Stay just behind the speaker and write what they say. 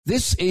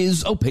This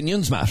is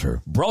Opinions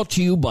Matter, brought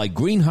to you by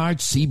Greenheart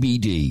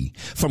CBD.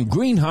 From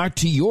Greenheart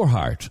to your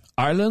heart,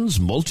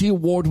 Ireland's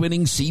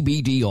multi-award-winning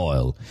CBD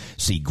oil.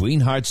 See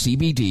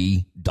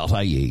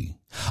greenheartcbd.ie.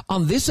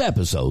 On this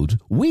episode,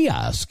 we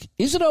ask,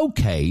 is it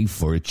okay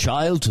for a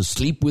child to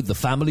sleep with the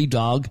family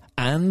dog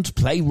and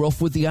play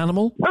rough with the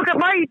animal? Look at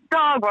my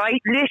dog,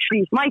 right?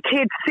 Literally, my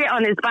kids sit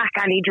on his back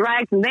and he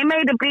drags them. They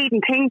made a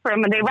bleeding thing for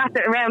him and they wrapped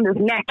it around his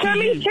neck.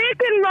 Kelly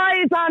chicken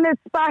lies on his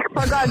back,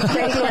 for God's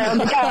sake, around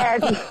the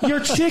garden. Your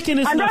chicken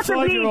isn't a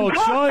 5-year-old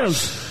child.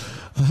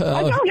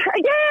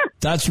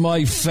 That's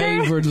my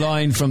favourite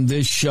line from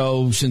this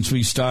show since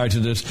we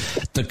started it.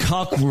 The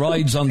cock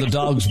rides on the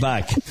dog's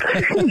back.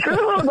 I'll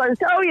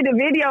show you the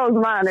videos,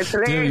 man. It's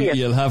hilarious.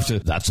 You'll have to.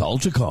 That's all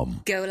to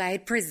come. Go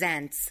Loud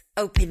presents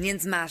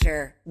Opinions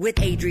Matter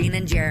with Adrian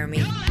and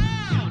Jeremy.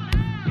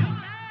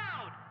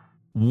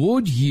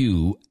 Would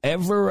you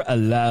ever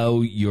allow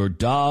your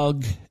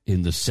dog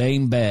in the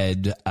same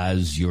bed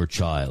as your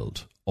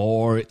child?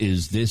 Or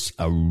is this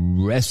a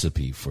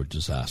recipe for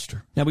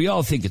disaster? Now, we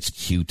all think it's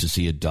cute to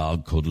see a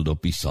dog cuddled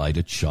up beside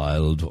a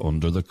child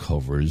under the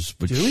covers.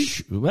 But do we?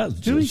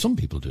 Some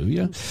people do,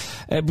 yeah.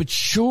 But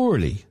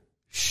surely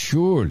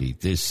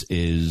this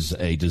is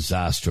a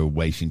disaster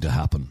waiting to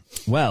happen.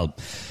 Well,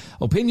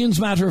 Opinions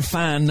Matter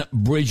fan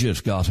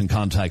Bridget got in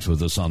contact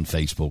with us on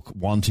Facebook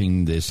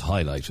wanting this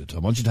highlighted. I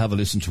want you to have a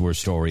listen to her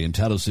story and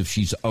tell us if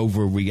she's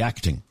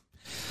overreacting.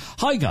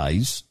 Hi,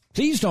 guys.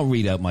 Please don't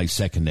read out my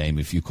second name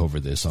if you cover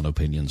this on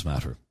Opinions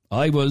Matter.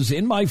 I was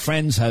in my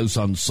friend's house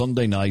on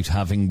Sunday night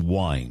having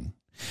wine.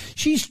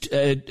 She's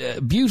a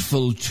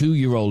beautiful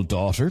 2-year-old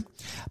daughter,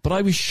 but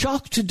I was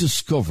shocked to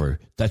discover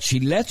that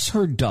she lets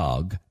her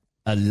dog,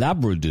 a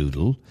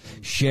Labradoodle,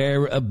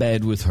 share a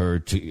bed with her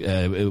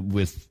together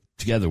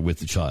with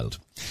the child.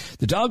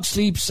 The dog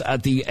sleeps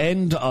at the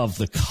end of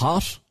the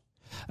cot,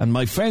 and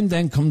my friend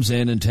then comes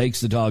in and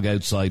takes the dog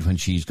outside when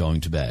she's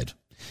going to bed.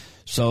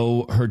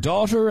 So her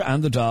daughter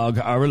and the dog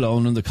are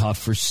alone in the cot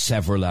for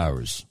several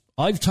hours.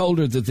 I've told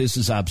her that this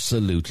is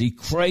absolutely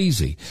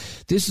crazy.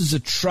 This is a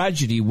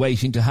tragedy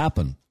waiting to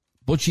happen,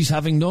 but she's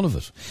having none of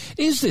it.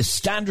 Is this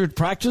standard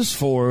practice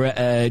for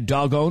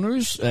dog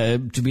owners?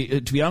 To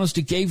be honest,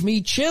 it gave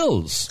me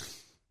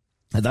chills.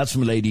 And that's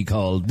from a lady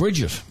called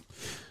Bridget.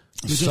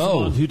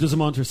 Who doesn't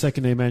want her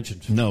second name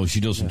mentioned? No, she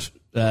doesn't.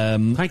 Yeah.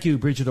 Thank you,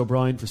 Bridget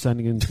O'Brien, for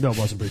sending in. No, it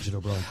wasn't Bridget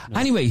O'Brien. No.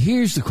 Anyway,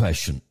 here's the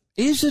question.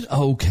 Is it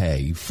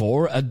okay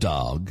for a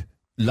dog,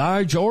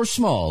 large or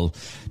small,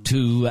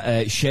 to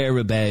share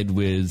a bed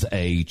with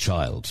a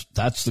child?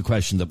 That's the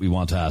question that we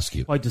want to ask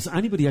you. Why, does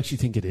anybody actually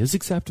think it is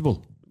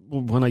acceptable?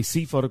 When I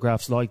see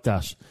photographs like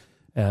that,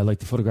 like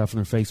the photograph on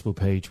our Facebook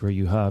page where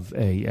you have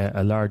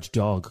a large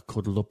dog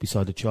cuddled up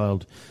beside a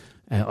child,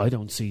 I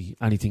don't see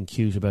anything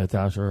cute about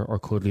that or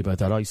cuddly about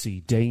that. I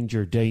see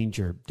danger,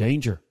 danger,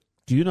 danger.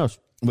 Do you not?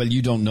 Well,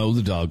 you don't know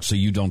the dog, so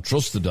you don't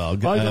trust the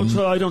dog.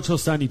 I don't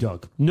trust any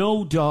dog.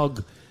 No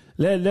dog.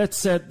 Let's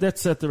set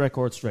the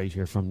record straight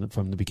here from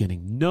the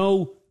beginning.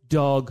 No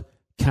dog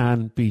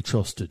can be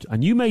trusted.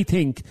 And you may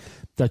think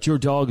that your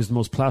dog is the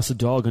most placid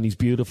dog and he's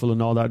beautiful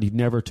and all that. He'd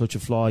never touch a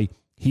fly.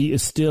 He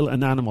is still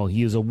an animal.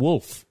 He is a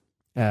wolf.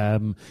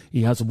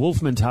 He has a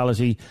wolf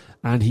mentality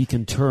and he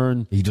can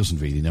turn. He doesn't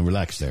really. Now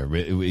relax there.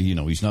 You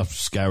know, he's not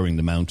scouring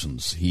the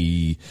mountains.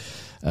 He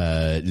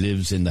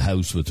lives in the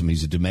house with him.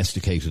 He's a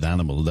domesticated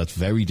animal. That's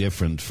very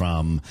different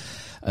from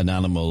an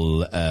animal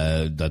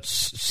that's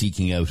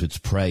seeking out its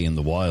prey in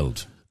the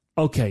wild.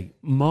 Okay,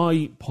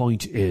 my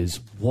point is,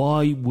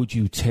 why would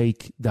you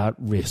take that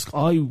risk?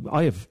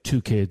 I have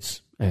 2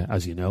 kids,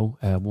 as you know.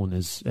 One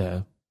is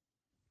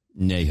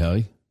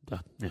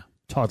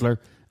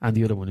toddler, and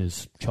the other one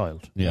is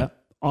child. Yeah.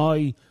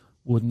 I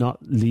would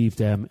not leave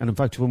them. And in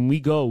fact, when we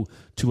go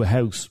to a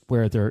house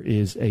where there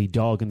is a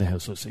dog in the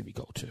house, let's say we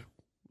go to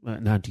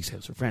an auntie's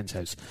house or friend's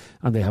house,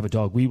 and they have a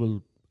dog, we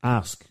will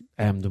ask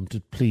them to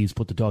please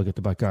put the dog at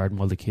the back garden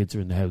while the kids are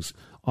in the house.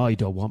 I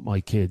don't want my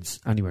kids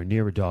anywhere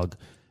near a dog.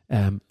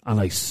 And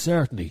I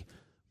certainly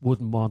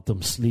wouldn't want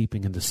them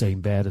sleeping in the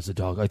same bed as a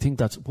dog. I think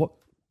that's what.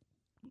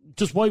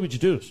 Just why would you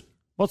do it?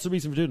 What's the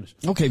reason for doing it?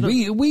 Okay,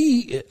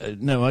 we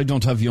no, I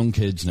don't have young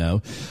kids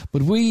now,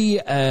 but we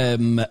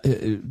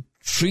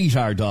treat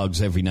our dogs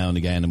every now and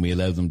again, and we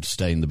allow them to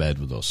stay in the bed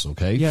with us.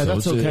 Okay, yeah, so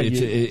that's okay.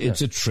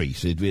 It's a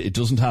treat. It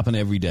doesn't happen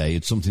every day.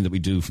 It's something that we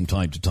do from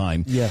time to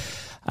time. Yeah.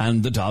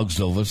 And the dogs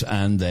love it,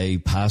 and they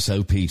pass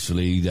out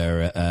peacefully.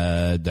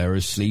 They're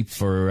asleep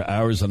for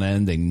hours on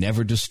end. They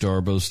never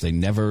disturb us. They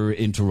never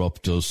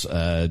interrupt us.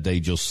 They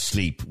just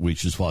sleep,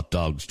 which is what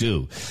dogs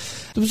do.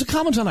 There was a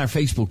comment on our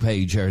Facebook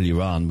page earlier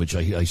on, which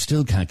I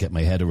still can't get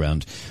my head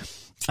around.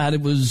 And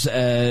it was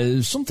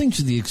something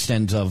to the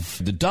extent of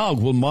the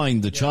dog will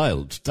mind the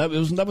child.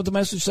 Wasn't that what the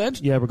message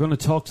said? Yeah, we're going to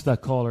talk to that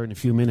caller in a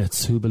few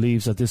minutes who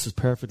believes that this is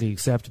perfectly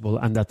acceptable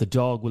and that the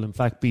dog will in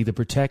fact be the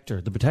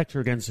protector. The protector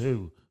against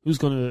who? Who's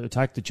going to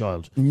attack the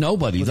child?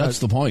 Nobody. That's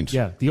the point.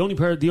 Yeah, the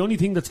only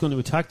thing that's going to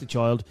attack the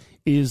child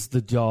is the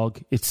dog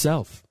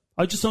itself.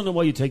 I just don't know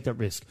why you take that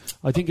risk.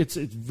 I think it's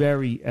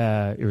very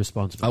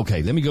irresponsible.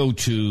 Okay, let me go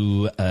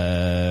to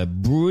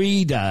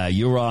Breda.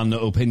 You're on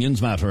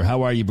Opinions Matter.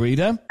 How are you,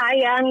 Breda?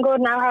 Hi, I'm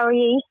good now. How are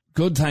you?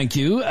 Good, thank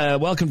you.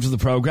 Welcome to the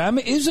programme.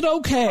 Is it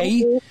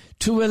okay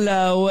to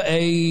allow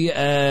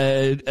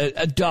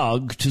a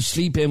dog to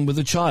sleep in with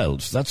a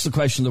child? That's the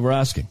question that we're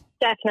asking.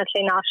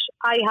 Definitely not.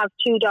 I have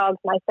 2 dogs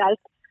myself,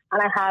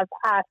 and I have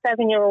a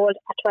 7-year-old,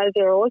 a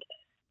 12-year-old,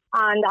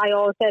 and I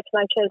always say to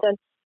my children,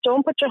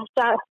 don't put your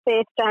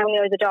face down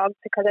near the dogs,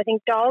 because I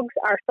think dogs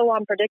are so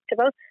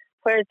unpredictable,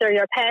 whereas they're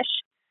your pet,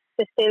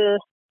 they still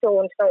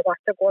don't know what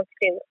they're going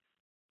to do.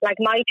 Like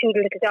my 2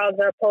 little dogs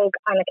are a pug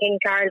and a King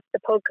Charles. The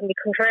pug can be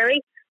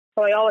contrary,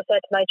 so I always say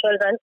to my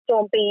children,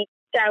 don't be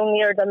down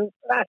near them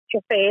at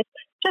your face,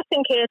 just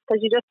in case,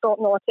 because you just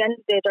don't know at the end of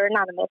the day they're an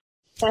animal.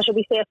 I should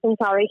be safe than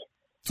sorry.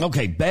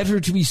 Okay,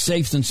 better to be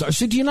safe than sorry.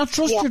 So do you not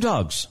trust your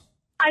dogs?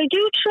 I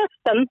do trust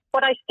them,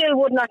 but I still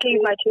would not leave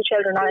my 2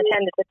 children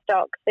unattended with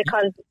dogs,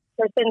 because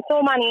there's been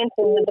so many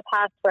instances in the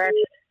past where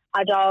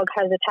a dog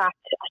has attacked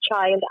a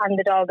child and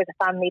the dog is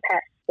a family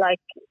pet. Like,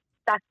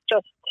 that's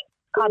just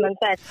common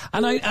sense.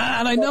 And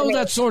I know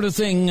that sort of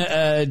thing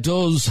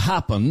does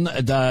happen,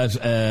 that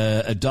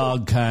a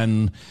dog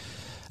can,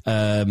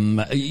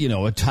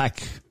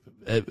 attack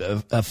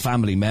a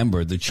family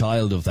member, the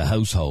child of the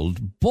household,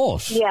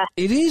 but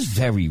it is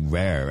very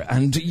rare,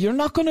 and you're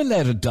not going to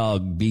let a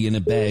dog be in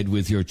a bed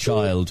with your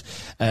child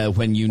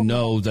when you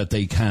know that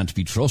they can't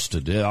be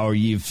trusted, or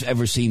you've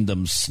ever seen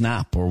them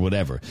snap or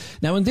whatever.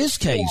 Now, in this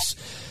case,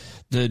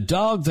 the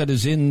dog that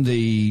is in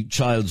the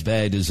child's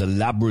bed is a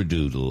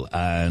Labradoodle,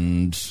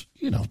 and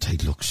they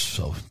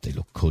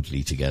look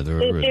cuddly together.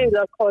 They do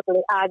look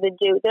cuddly, they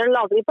do. They're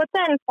lovely. But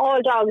then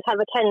all dogs have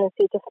a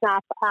tendency to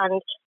snap,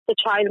 and the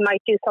child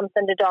might do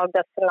something the dog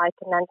doesn't like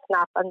and then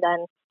snap, and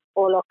then,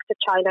 oh look, the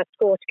child has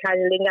to go to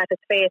cuddling at his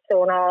face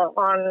on,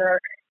 or,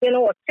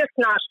 it's just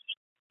not.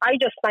 I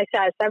just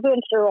myself,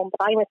 everyone's their own,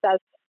 but I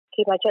myself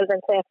keep my children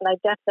safe, and I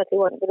definitely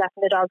wouldn't be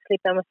letting the dog sleep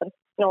in with them.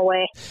 No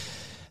way.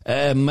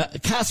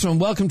 Catherine,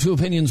 welcome to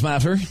Opinions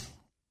Matter.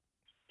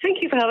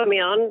 Thank you for having me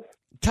on.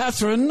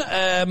 Catherine,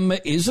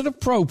 is it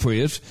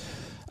appropriate,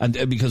 and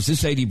because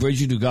this lady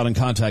Bridget who got in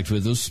contact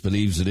with us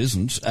believes it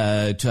isn't,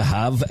 to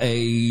have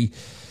a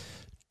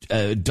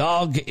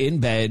dog in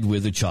bed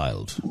with a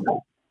child?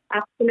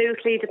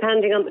 Absolutely,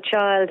 depending on the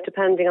child,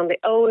 depending on the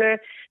owner,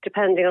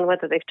 depending on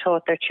whether they've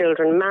taught their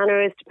children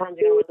manners,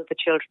 depending on whether the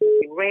children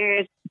have been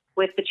reared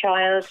with the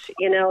child,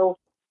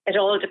 It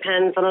all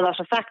depends on a lot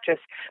of factors.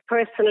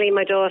 Personally,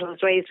 my daughter was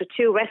raised with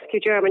 2 rescue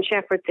German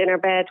Shepherds in her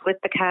bed with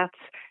the cats.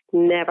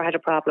 Never had a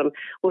problem.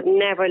 Would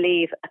never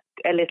leave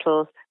a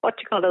little, what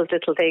do you call those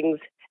little things?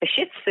 A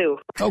Shih Tzu.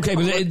 Okay,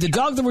 but the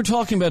dog that we're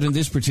talking about in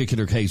this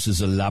particular case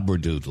is a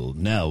Labradoodle.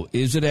 Now,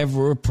 is it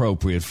ever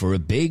appropriate for a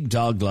big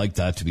dog like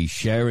that to be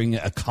sharing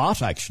a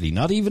cot, actually,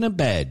 not even a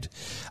bed,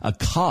 a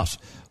cot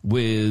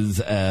with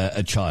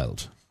a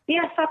child?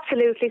 Yes,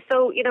 absolutely.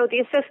 So, the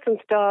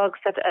assistance dogs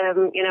that,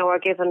 are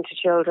given to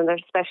children, they're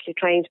specially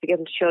trained to be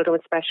given to children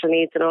with special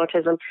needs and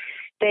autism.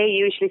 They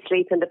usually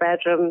sleep in the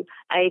bedroom,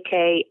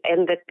 aka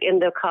in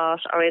the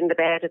cot or in the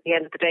bed at the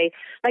end of the day.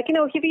 Like, if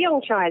you have a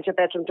young child, your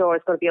bedroom door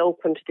is going to be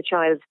open to the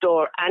child's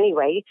door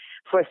anyway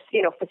for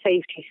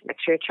safety, to make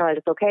sure your child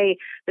is okay.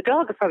 The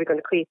dog is probably going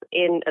to creep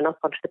in and up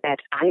onto the bed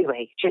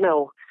anyway,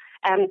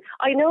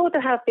 I know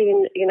there have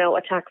been,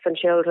 attacks on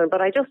children,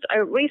 but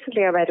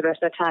recently I read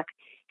about an attack.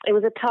 It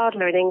was a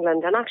toddler in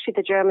England, and actually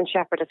the German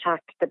Shepherd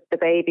attacked the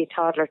baby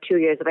toddler, 2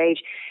 years of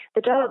age.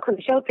 The dog, when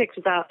they showed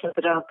pictures after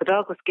the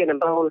dog was skin and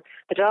bone.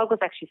 The dog was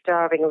actually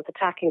starving and was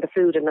attacking the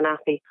food in the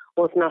nappy,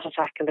 was not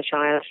attacking the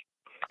child.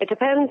 It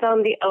depends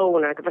on the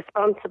owner, the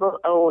responsible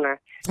owner.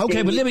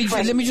 Okay, but let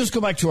me just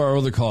go back to our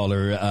other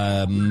caller,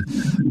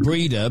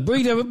 Breda.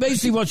 Breda,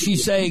 basically what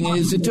she's saying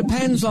is it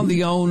depends on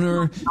the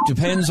owner,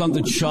 depends on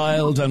the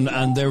child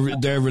and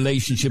their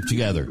relationship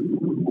together.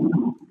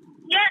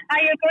 Yeah,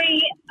 I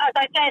agree. As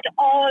I said,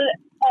 all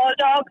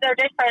dogs are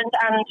different,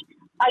 and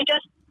I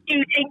just do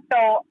think,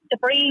 though, the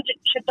breed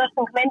doesn't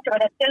come into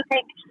it. I still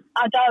think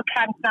a dog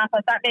can snap,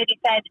 as that lady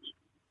said.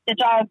 The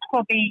dog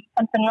could be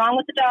something wrong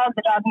with the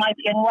dog might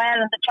be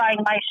unwell, and the child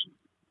might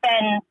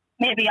then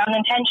maybe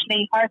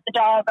unintentionally hurt the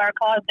dog or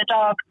cause the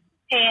dog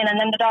pain, and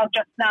then the dog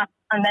just snaps,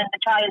 and then the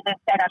child is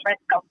dead at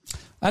risk.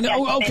 And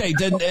okay,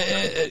 then,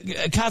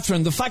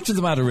 Catherine, the fact of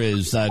the matter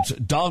is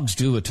that dogs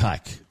do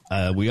attack.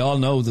 We all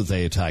know that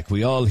they attack.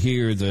 We all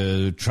hear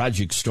the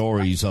tragic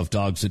stories of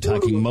dogs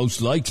attacking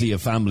most likely a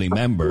family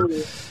member.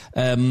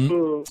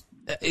 Most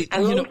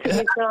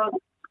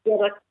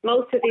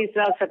of these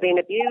dogs have been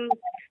abused.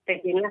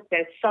 They've been left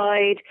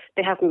outside.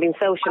 They haven't been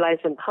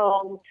socialised in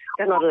home.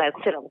 They're not allowed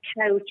to sit on the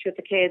couch with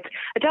the kids.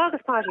 A dog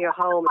is part of your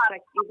home. It's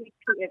like you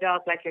treat your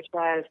dog like your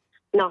child.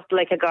 not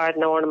like a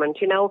garden ornament,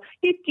 you know.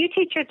 You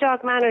teach your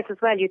dog manners as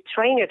well. You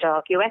train your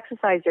dog. You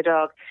exercise your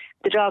dog.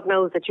 The dog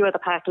knows that you're the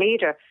pack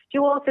leader.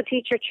 You also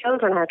teach your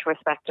children how to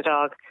respect a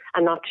dog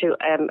and not to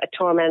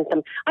torment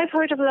them. I've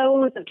heard of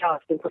loads of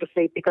dogs being put to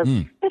sleep because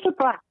little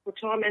brats were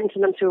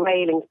tormenting them through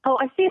railings. Oh,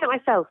 I've seen it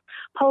myself,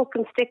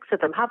 poking sticks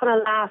at them, having a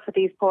laugh at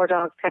these poor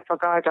dogs kept for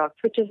guard dogs,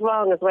 which is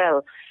wrong as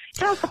well.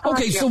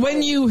 Okay, so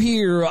when you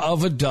hear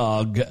of a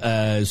dog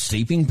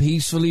sleeping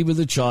peacefully with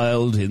a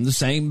child in the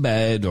same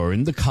bed or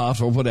in the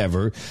cot or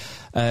whatever,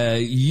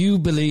 you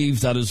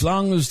believe that as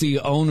long as the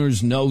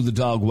owners know the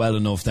dog well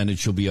enough, then it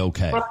should be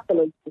okay.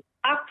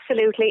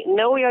 Absolutely.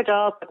 Know your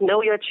dog, but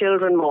know your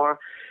children more.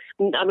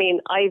 I mean,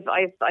 I've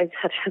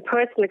had a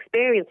personal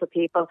experience with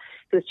people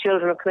whose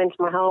children have come into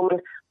my home, and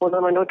one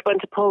of them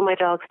went to pull my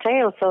dog's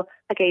tail. So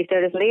I gave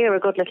their little ear a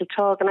good little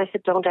tug, and I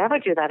said, don't ever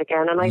do that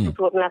again. And I just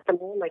wouldn't let them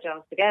hold my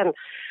dogs again.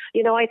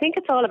 You know, I think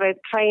it's all about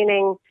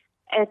training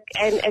and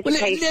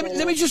education. Well,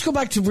 let me just go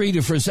back to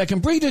Breda for a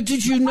second. Breda,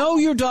 did you know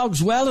your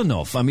dogs well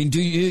enough? I mean,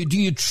 do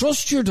you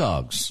trust your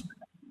dogs?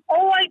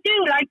 Oh, I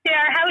do. Like, they're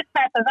house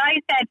pets. As I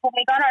said, when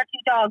we got our 2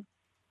 dogs,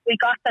 we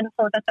got them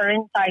so that they're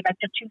inside, like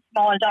they're 2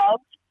 small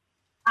dogs.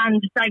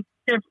 And like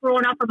they've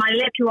grown up with my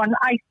little one.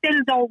 I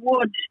still don't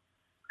would,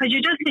 because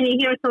when you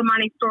hear so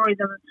many stories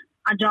of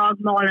a dog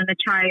mauling a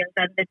child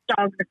and the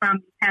dog's the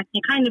family pet, you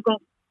kind of go,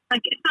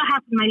 like, if that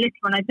happened to my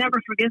little one, I'd never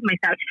forgive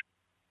myself.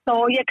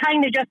 So you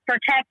kind of just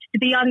protect to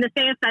be on the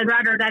safe side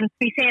rather than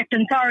be safe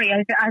than sorry,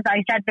 as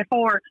I said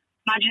before.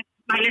 Imagine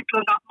my little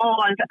one got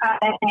mauled,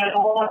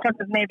 or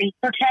maybe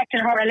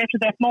protected her a little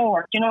bit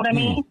more. Do you know what I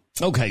mean?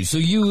 Okay, so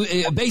you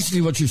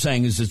basically what you're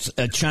saying is it's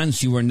a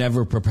chance you were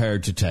never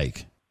prepared to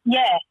take.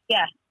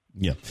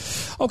 Yeah.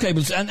 Okay,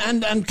 but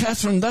and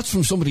Catherine, that's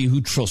from somebody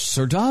who trusts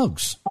her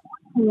dogs.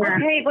 Yeah.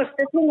 Okay, but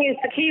the thing is,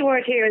 the key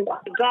word here is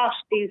got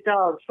these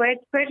dogs. Where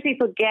do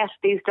people get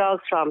these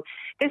dogs from?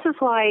 This is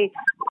why...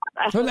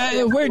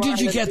 where did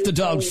you get the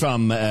dogs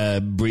from,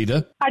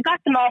 Breda? I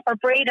got them off a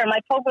breeder. My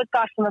pug was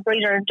got from a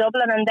breeder in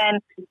Dublin, and then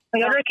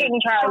my other King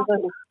Charles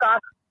was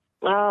Scott.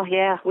 Oh,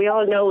 yeah, we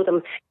all know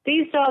them.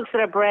 These dogs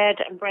that are bred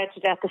to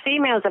death, the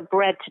females are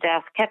bred to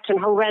death, kept in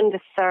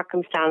horrendous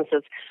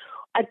circumstances.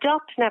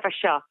 Adopt, never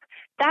shop.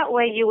 That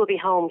way you will be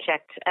home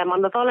checked.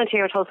 I'm a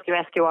volunteer at Husky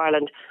Rescue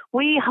Ireland.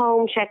 We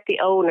home check the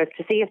owners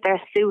to see if they're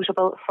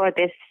suitable for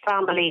this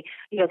family,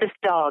 this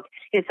dog.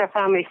 Is their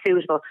family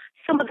suitable?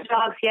 Some of the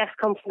dogs, yes,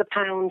 come from the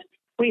pound.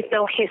 We've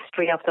no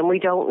history of them. We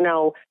don't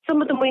know.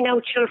 Some of them we know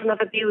children have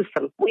abused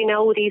them. We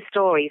know these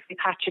stories. We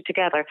patch it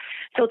together.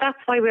 So that's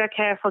why we are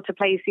careful to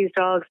place these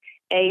dogs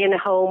in a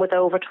home with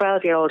over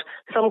 12-year-old.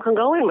 Some can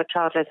go in with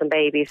toddlers and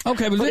babies.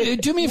 Okay,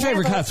 but do me a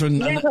favour, Catherine.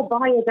 Never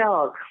buy a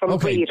dog from a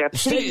breeder.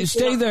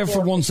 Stay there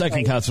for 1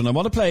 second, Catherine. I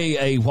want to play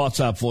a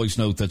WhatsApp voice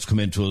note that's come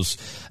into us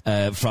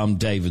from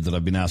David that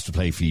I've been asked to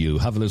play for you.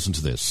 Have a listen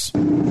to this.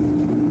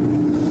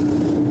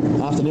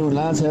 Afternoon,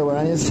 lads. How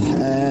are you?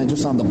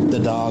 Just on the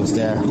dogs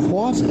there.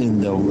 What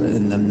in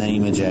the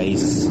name of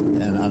Jesus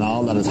and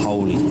all that is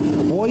holy?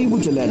 Why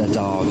would you let a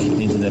dog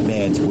into the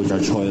bed with your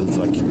child?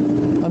 Like,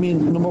 I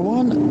mean, number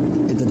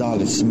one, if the dog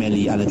is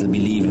smelly and it'll be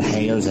leaving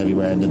hairs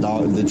everywhere, and the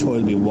child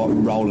will be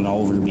rolling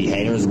over and be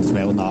hairs and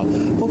smell and all.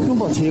 But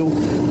number two,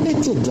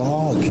 it's a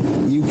dog.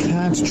 You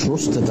can't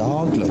trust the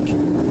dog. Like,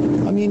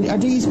 I mean, are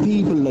these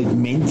people like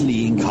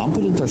mentally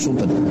incompetent or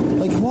something?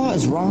 Like, what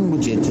is wrong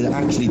with you to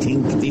actually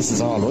think this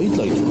is all right?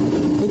 Like,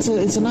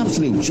 it's an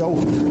absolute joke.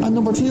 And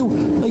number two,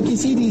 like, you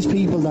see these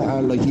people that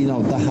are like,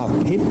 that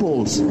have pit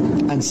bulls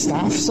and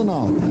staffs and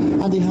all,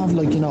 and they have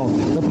like,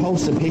 they're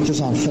posting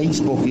pictures on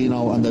Facebook,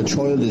 and the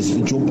child is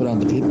jumping on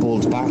the pit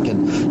bull's back,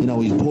 and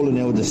he's pulling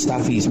out the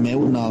staffy's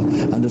mouth and all,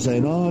 and they're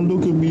saying, oh,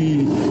 look at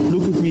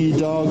me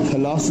dog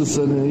Colossus,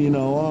 and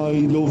oh,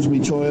 he loves me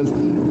child.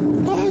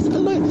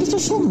 Like, is there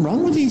something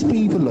wrong with these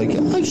people? Like,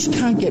 I just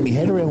can't get my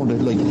head around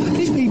it. Like,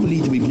 these people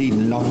need to be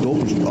bleeding locked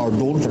up or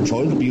done for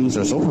child abuse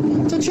or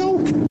something. It's a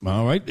joke.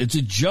 All right, it's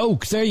a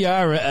joke. There you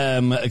are,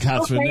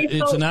 Catherine. Okay,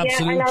 it's an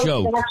absolute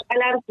joke.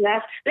 I'll answer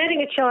that.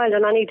 Letting a child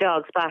on any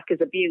dog's back is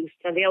abuse,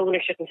 and the owner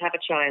shouldn't have a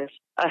child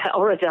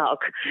or a dog.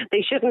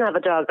 They shouldn't have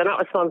a dog. They're not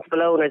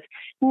responsible owners.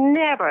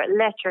 Never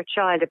let your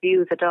child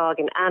abuse a dog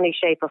in any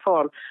shape or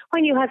form.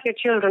 When you have your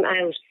children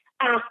out,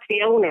 ask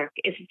the owner,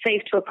 is it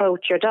safe to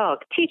approach your dog?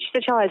 Teach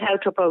the child how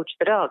to approach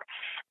the dog.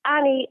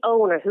 Any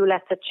owner who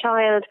lets a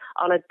child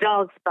on a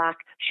dog's back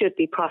should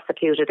be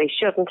prosecuted. They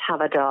shouldn't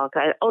have a dog,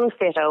 an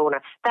unfit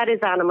owner. That is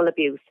animal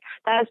abuse.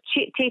 That is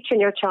teaching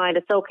your child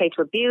it's okay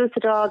to abuse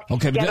a dog.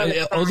 Okay,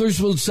 but others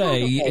will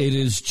say it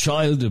is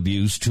child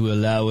abuse to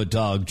allow a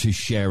dog to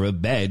share a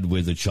bed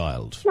with a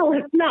child. No,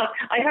 it's not.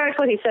 I heard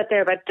what he said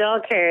there about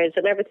dog hairs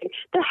and everything.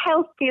 The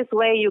healthiest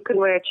way you can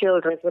rear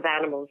children is with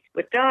animals.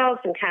 With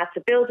dogs and cats,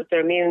 it builds up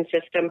their immune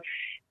system.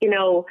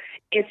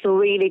 It's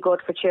really good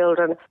for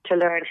children to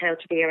learn how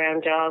to be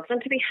around dogs and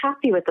to be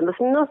happy with them. There's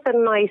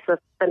nothing nicer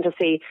than to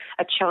see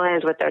a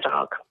child with their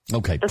dog.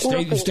 Okay,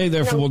 stay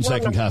there for 1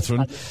 second,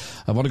 Catherine.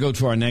 I want to go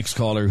to our next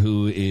caller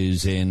who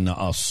is in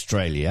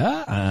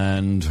Australia,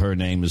 and her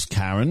name is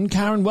Karen.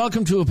 Karen,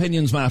 welcome to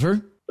Opinions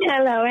Matter.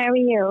 Hello, how are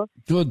you?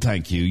 Good,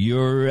 thank you.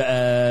 You're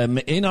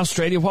in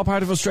Australia. What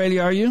part of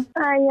Australia are you?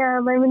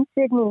 I'm in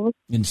Sydney.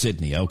 In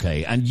Sydney,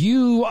 okay. And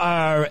you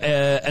are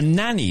a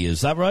nanny, is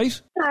that right?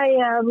 I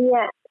am,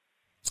 yeah.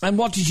 And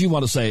what did you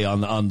want to say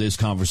on this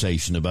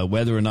conversation about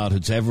whether or not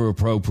it's ever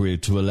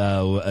appropriate to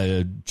allow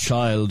a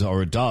child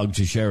or a dog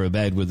to share a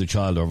bed with a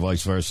child or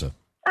vice versa?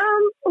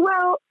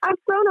 Well,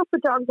 I've grown up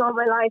with dogs all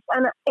my life,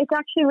 and it's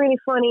actually really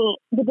funny.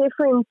 The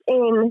difference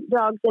in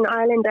dogs in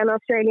Ireland and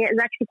Australia is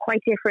actually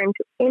quite different.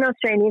 In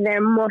Australia,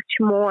 they're much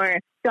more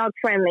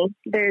dog-friendly.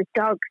 There's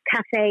dog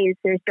cafes,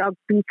 there's dog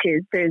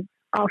beaches, there's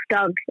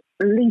off-dog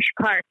leash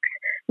parks,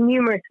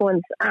 numerous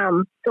ones.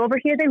 So over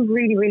here, they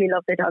really, really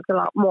love their dogs a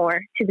lot more,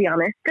 to be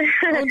honest.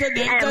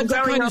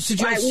 That kind of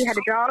suggests, we had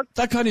a dog.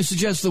 That kind of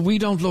suggests that we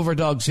don't love our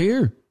dogs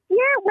here.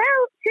 Yeah,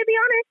 well, to be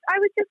honest, I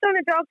was just on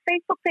a dog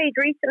Facebook page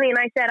recently, and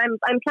I said,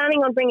 I'm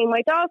planning on bringing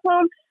my dog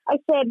home. I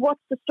said, what's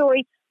the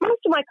story? Most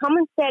of my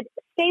comments said,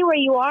 stay where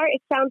you are.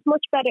 It sounds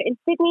much better in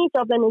Sydney.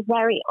 Dublin is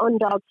very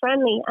undog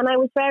friendly. And I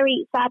was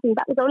very saddened.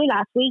 That was only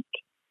last week.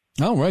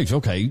 Oh, right,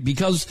 okay.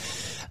 Because...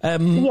 they were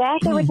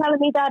telling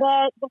me that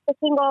the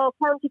single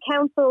county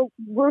council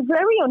were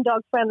very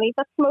undog friendly.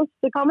 That's most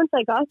of the comments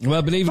I got.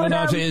 Well, believe it or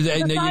not,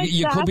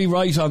 you could be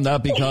right on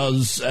that,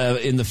 because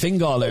in the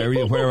Fingal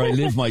area where I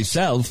live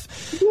myself,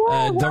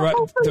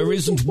 there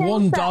isn't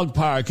one dog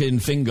park in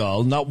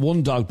Fingal, not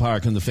one dog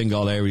park in the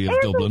Fingal area of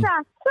Dublin.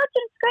 Such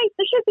a disgrace.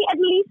 There should be at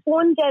least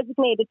one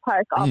designated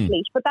park off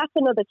leash, but that's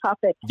another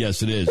topic.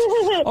 Yes, it is.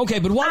 Okay,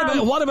 but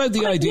what about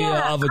the idea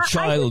of a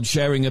child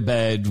sharing a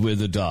bed with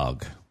a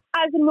dog?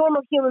 As a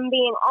normal human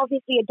being,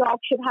 obviously a dog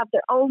should have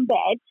their own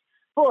bed,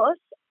 but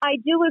I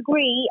do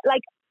agree,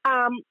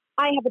 I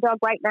have a dog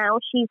right now.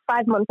 She's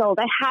 5 months old.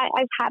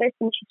 I've had her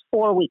since she's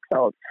 4 weeks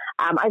old.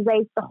 I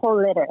raised the whole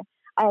litter.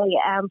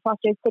 I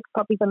fostered 6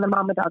 puppies and the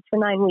mama dogs for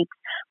 9 weeks.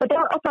 But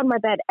they're up on my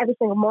bed every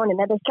single morning.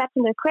 Now, they slept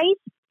in their crate,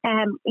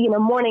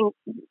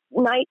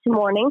 night to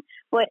morning.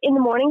 But in the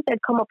mornings,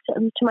 they'd come up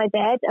to my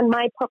bed. And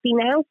my puppy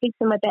now sleeps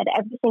in my bed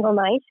every single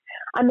night.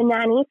 I'm a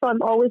nanny, so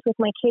I'm always with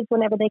my kids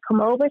whenever they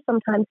come over.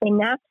 Sometimes they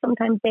nap.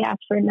 Sometimes they ask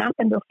for a nap,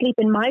 and they'll sleep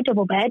in my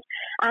double bed.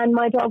 And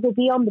my dog will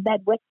be on the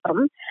bed with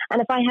them.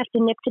 And if I have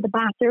to nip to the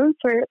bathroom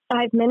for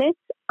 5 minutes,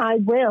 I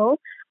will.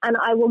 And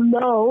I will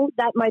know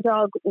that my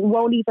dog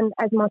won't even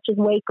as much as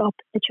wake up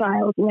the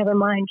child, never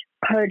mind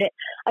hurt it.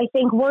 I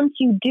think once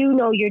you do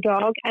know your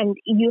dog and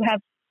you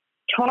have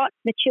taught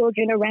the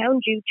children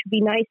around you to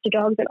be nice to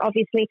dogs, and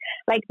obviously,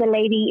 like the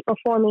lady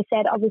before me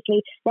said,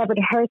 obviously never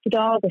to hurt the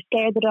dog or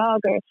scare the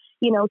dog or,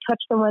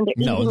 touch them when they're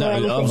eating.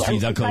 No, obviously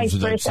that comes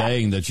without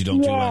saying that you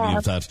don't do any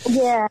of that.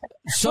 Yeah.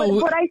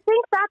 So, but I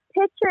think that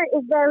picture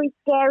is very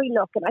scary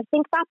looking. I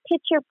think that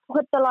picture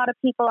puts a lot of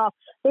people off.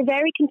 They're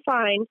very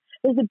confined.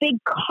 There's a big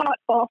cot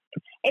up.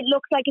 It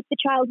looks like if the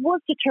child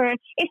was to turn,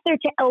 if they're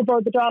to elbow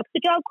the dog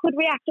could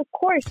react. Of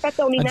course, that's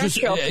only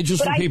natural.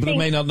 Just for people who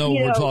may not know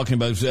what we're talking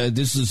about,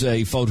 this is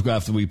a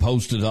photograph that we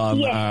posted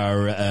on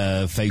our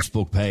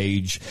Facebook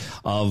page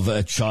of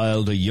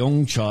a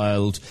young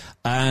child,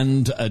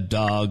 and a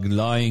dog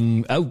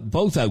lying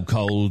both out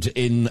cold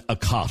in a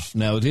cot.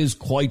 Now, it is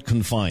quite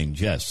confined,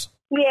 yes.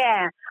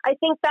 Yeah, I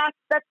think that's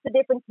the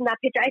difference in that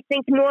picture. I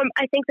think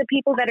the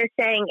people that are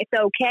saying it's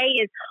okay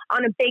is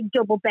on a big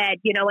double bed,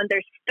 and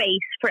there's space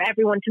for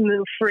everyone to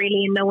move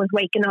freely and no one's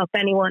waking up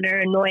anyone or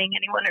annoying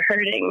anyone or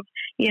hurting,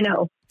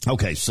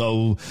 Okay,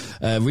 so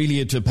really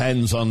it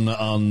depends on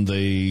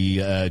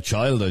the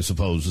child, I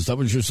suppose. Is that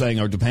what you're saying?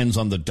 Or depends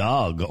on the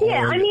dog?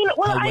 Yeah, or I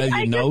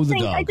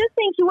just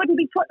think you wouldn't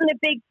be putting a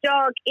big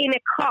dog in a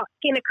cot,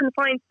 in a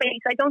confined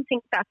space. I don't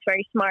think that's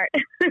very smart.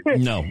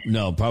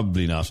 No,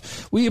 probably not.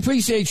 We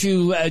appreciate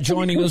you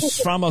joining us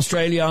from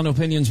Australia on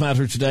Opinions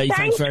Matter today.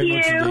 Thanks very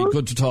much indeed.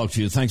 Good to talk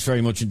to you. Thanks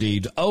very much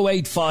indeed.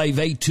 085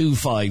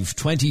 825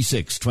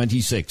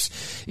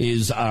 2626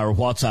 is our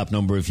WhatsApp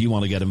number if you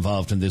want to get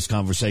involved in this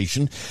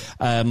conversation.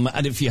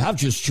 And if you have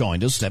just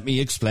joined us, let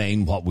me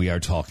explain what we are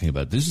talking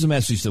about. This is a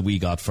message that we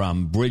got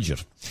from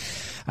Bridget.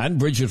 And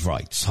Bridget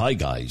writes, "Hi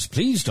guys,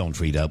 please don't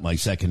read out my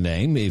second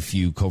name if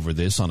you cover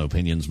this on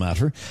Opinions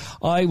Matter.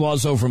 I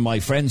was over my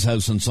friend's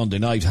house on Sunday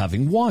night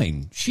having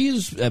wine. She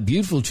is a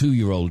beautiful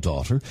 2-year-old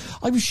daughter.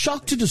 I was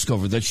shocked to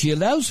discover that she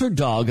allows her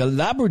dog, a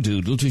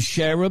Labradoodle, to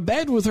share a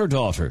bed with her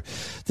daughter.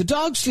 The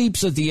dog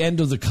sleeps at the end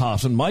of the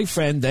cot, and my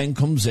friend then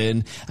comes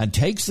in and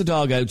takes the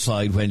dog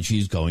outside when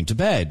she's going to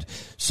bed.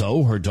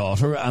 So her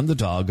daughter and the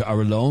dog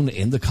are alone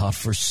in the cot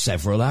for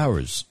several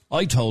hours.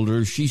 I told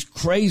her she's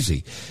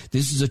crazy.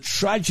 This is a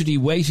tragedy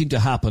waiting to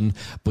happen,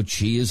 but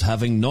she is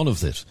having none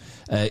of it.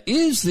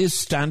 Is this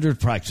standard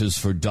practice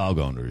for dog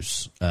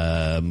owners?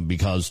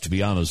 Because, to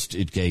be honest,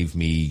 it gave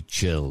me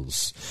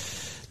chills."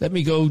 Let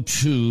me go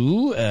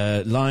to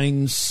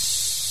line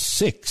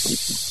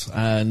 6.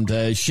 And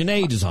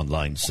Sinead is on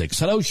line 6.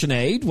 Hello,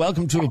 Sinead.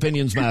 Welcome to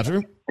Opinions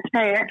Matter.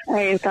 Hey, how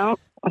you doing?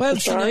 Well,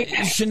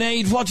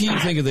 Sinead, what do you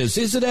think of this?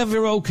 Is it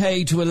ever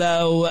okay to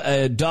allow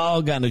a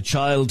dog and a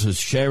child to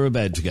share a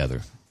bed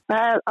together?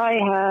 Well, I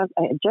have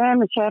a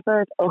German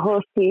Shepherd, a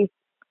Husky,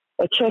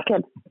 a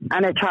chicken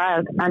and a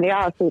child, and they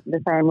all sleep in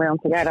the same room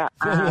together.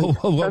 And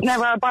there's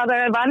never a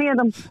bother of any of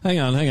them. Hang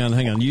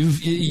on. You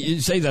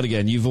say that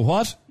again. You've a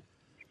what?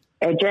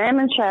 A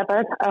German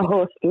Shepherd, a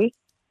Husky,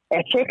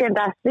 a chicken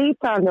that sleeps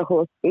on the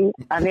Husky,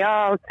 and they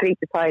all sleep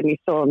beside my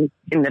son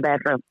in the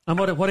bedroom. And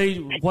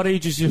what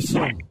age is your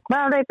son?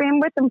 Well, they've been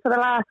with them for the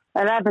last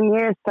 11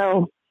 years,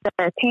 so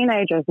they're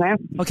teenagers now.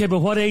 Okay, but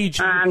what age?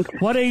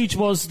 What age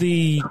was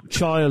the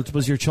child?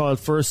 Was your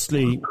child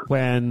firstly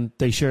when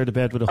they shared a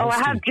bed with a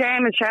Husky? I had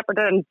German Shepherd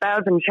and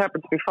Belgian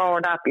Shepherds before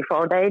that.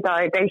 Before they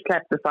died, they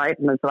slept beside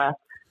them as well.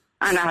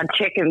 And I had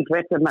chickens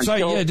with them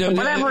and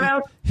whatever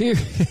else. Here,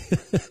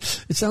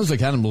 it sounds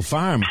like Animal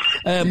Farm.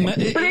 But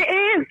it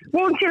is,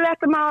 once you let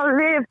them all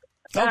live.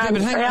 Okay,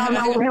 but hang on. They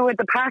all know who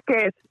the pack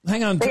is.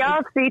 Hang on. They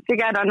all sleep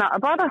together, not a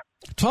bother.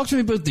 Talk to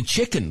me about the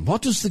chicken.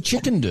 What does the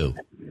chicken do?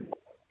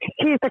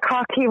 He's the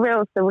cock, he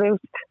rules the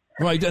roost.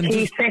 Right, and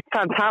he sits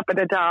on top of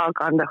the dog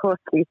on the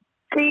Husky.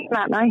 Sleeping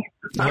at night.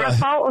 There are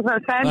photos I'll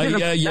send you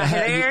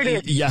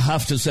them. You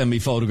have to send me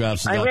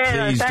photographs of that.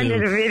 I'll send you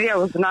the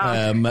videos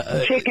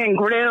now. Chicken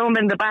groom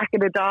in the back of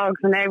the dogs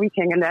and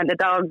everything, and then the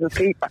dogs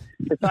asleep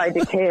beside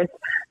the kids.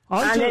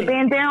 And they've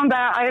been down there.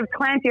 I have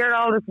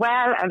 20-year-old as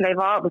well, and they've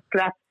always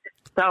slept.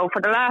 So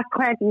for the last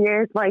 20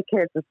 years, my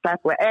kids have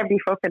slept with every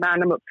fucking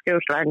animal,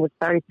 excuse language,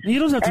 sorry. You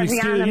don't have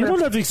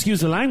to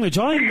excuse the language.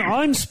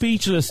 I'm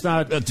speechless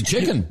that... the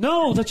chicken?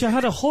 That you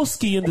had a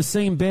Husky in the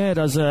same bed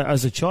as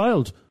a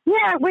child.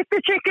 Yeah, with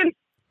the chicken.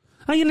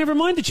 And you never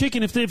mind the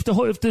chicken if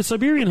the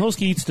Siberian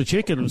Husky eats the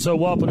chicken, so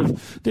what? But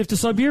if the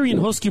Siberian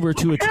Husky were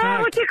to attack...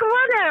 No, but you can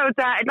run out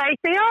that. Like,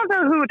 they all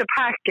know who the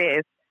pack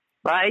is,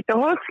 right? The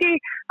Husky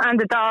and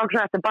the dogs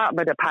are at the bottom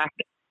of the pack.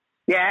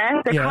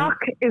 Yeah? The cock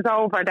is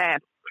over there.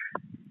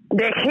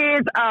 The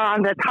kids are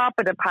on the top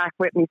of the pack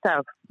with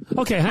myself.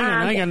 Okay,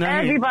 hang on.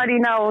 Everybody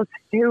knows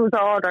whose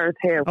orders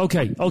who.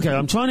 Okay.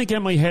 I'm trying to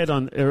get my head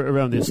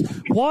around this.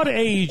 What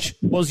age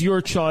was your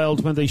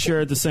child when they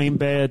shared the same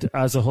bed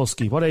as a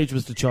Husky? What age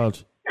was the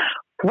child?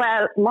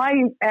 Well, my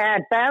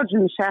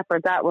Belgian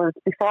Shepherd, that was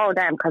before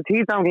them, because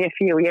he's only a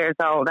few years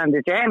old, and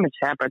the German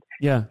Shepherd,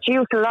 she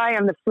used to lie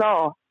on the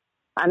floor,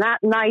 and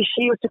at night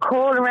she used to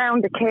crawl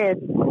around the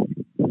kids,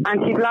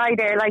 and she'd lie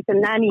there like the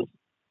nanny,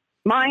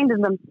 minding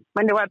them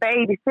when they were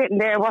babies, sitting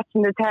there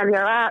watching the telly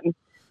or at them.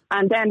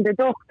 And then the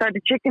ducks or the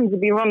chickens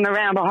would be running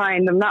around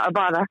behind them, not a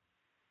bother.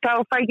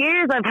 So for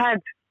years I've had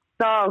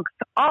dogs,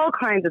 all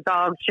kinds of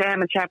dogs,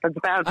 German Shepherds,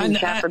 Belgian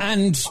Shepherds,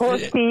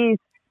 Huskies.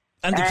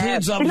 And the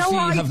kids obviously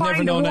have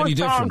never known any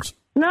difference.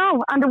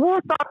 No, and the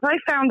worst dogs I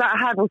found that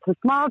I had was the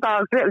small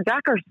dogs, little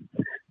jackers.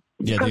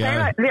 Yeah, because they're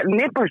like little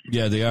nippers.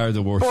 Yeah, they are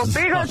the worst. But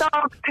bigger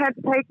dogs tend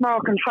to take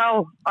more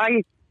control.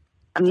 I've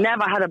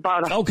never had a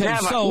bother. Okay,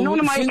 never. so... None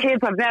of my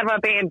kids have never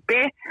been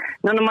bit.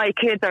 None of my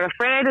kids are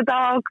afraid of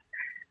dogs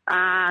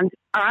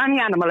or any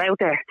animal out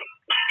there.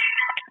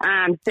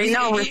 And they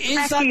know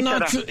respect each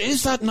other.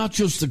 Is that not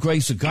just the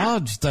grace of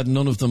God that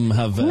none of them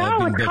have been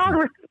No, it's called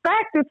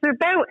respect. It's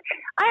about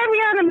every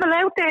animal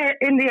out there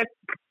in the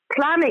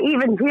planet,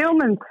 even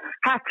humans,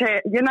 have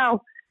to,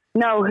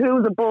 know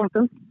who's above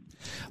them.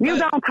 You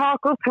don't talk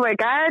up to a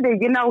guardian,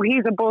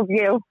 he's above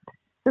you.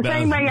 The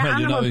same way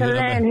animals will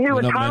learn who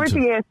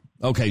authority is.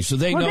 Okay, so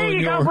they know. There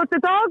you go, but the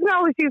dog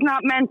knows she's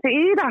not meant to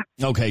either.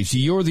 Okay, so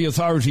you're the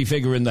authority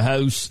figure in the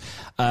house,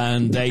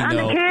 and they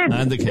know.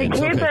 And the kids.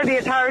 The kids are the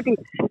authority.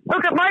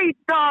 Look at my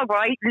dog,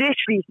 right?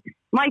 Literally,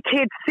 my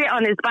kids sit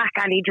on his back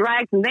and he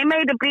drags them. They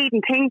made a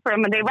bleeding thing for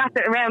him and they wrapped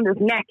it around his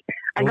neck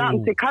and got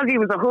him because he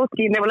was a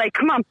Husky, and they were like,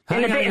 come on,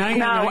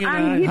 hang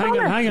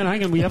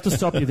on. We have to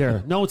stop you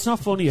there. No, it's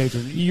not funny,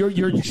 Adrian.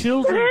 Your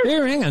children...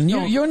 Here, hang on.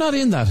 You're not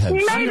in that house.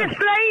 He made a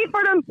sleigh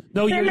for them.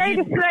 They made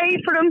a sleigh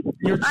for them.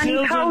 And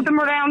he towed them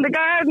around the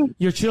garden.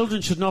 Your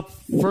children should not,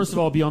 first of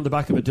all, be on the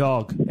back of a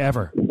dog.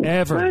 Ever.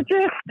 But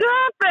just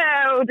stop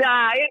out.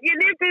 If you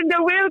lived in the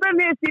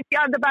wilderness, you'd be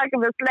on the back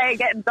of a sleigh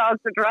getting dogs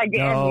to drag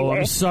you anywhere. No,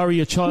 I'm sorry.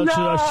 A child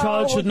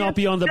should not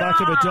be on the back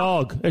of a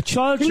dog. A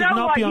child should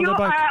not be on the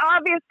back.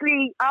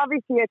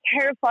 Obviously a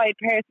terrified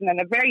person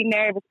and a very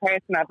nervous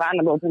person of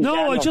animals in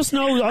general. I just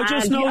know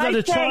that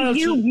a child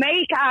you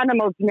make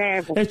animals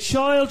nervous. A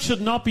child should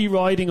not be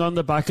riding on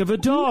the back of a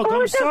dog.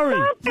 I'm sorry.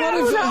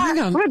 Hang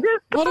on. What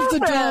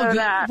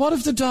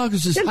if the dog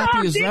is as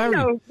happy as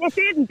Larry? It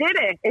didn't, did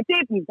it? It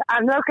didn't.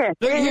 And look at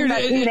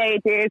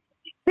teenagers,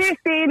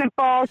 15 and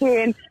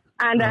 14.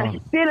 And they're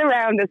still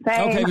around the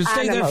same. Okay, but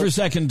stay there for a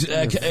second.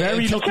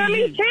 Very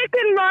lucky.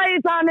 Chicken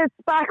lies on its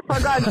back, for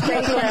God's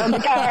sake, around the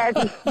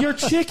garden. Your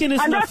chicken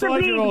isn't a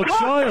 5-year-old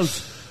child.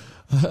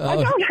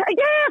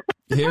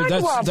 Here,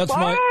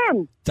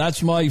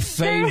 that's my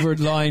favourite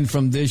line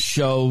from this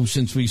show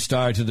since we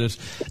started it.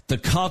 The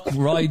cock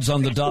rides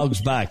on the dog's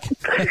back.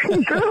 Good,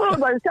 I'll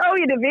show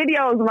you the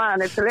videos,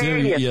 man. It's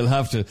hilarious. You'll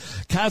have to.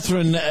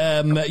 Catherine,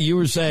 you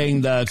were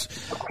saying that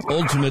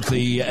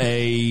ultimately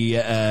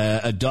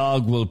a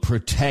dog will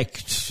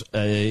protect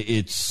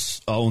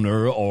its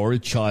owner or a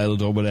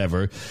child or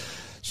whatever.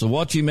 So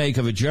what do you make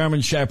of a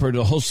German Shepherd,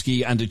 a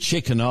Husky and a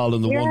chicken all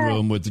in the one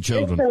room with the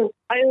children? Listen,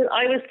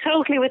 I was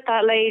totally with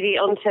that lady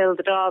until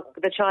the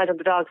child on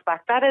the dog's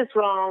back. That is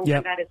wrong.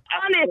 Yep. That is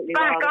On its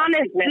back, wrong. on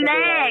its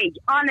leg,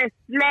 on its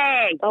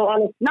leg. Oh,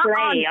 on its Not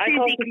sleigh. on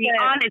physically,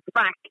 on its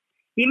back.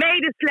 He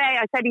made a sleigh.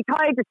 I said he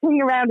tied the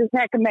thing around his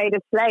neck and made a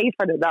sleigh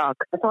for the dog.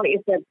 I thought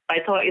you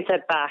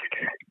said back.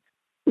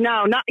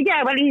 No, not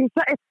yeah. Well,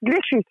 it's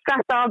literally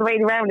strapped all the way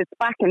around its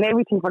back and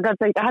everything. For God's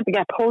sake, I had to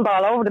get pulled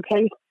all over the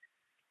place.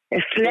 A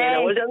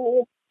sleigh.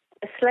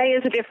 A sleigh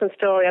is a different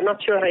story. I'm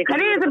not sure how you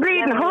can. It is a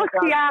breeding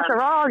husky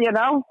after all, you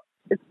know.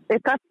 It's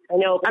that. I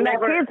know. And the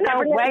kids go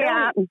way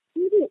at him.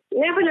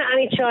 Never let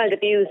any child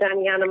abuse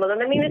any animal,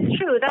 and I mean it's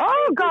true.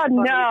 God,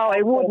 no,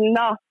 I would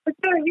not.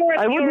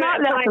 I would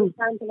not let them.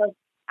 Example of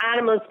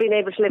animals being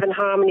able to live in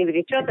harmony with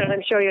each other.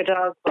 I'm sure your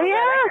dog.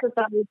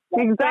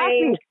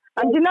 Exactly.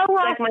 And you know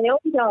what? Like my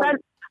own dog.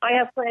 I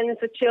have friends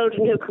with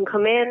children who can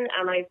come in,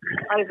 and I've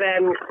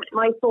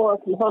my four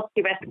from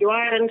Husky Rescue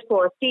Ireland,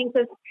 4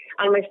 pieces,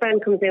 and my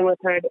friend comes in with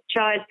her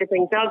child. They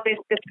bring dog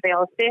biscuits, they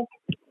all sit,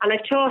 and I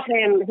taught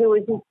him, who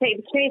was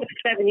trained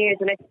for 7 years,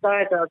 an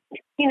ex-guard dog.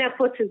 He now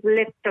puts his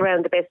lips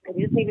around the biscuit.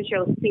 He doesn't even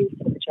show teeth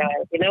to the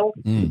child, you know.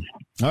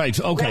 All right,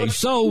 okay.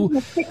 So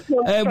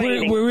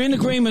we're in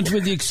agreement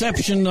with the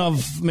exception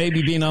of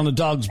maybe being on a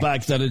dog's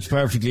back that it's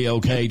perfectly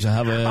okay to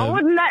have a. I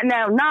wouldn't let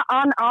not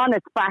on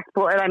its back,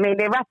 but I mean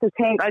they have to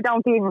think. I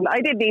didn't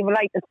even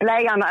like the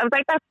sleigh on it. I was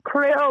like, that's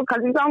cruel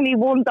because it's only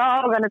one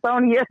dog and it's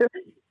only you.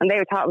 And they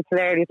thought it was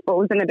hilarious, but it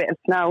was in a bit of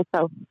snow,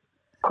 so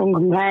couldn't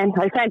complain.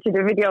 I sent you the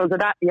videos of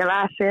that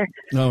last year.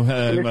 No,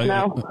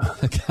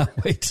 I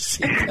can't wait to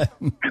see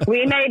them.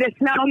 We made a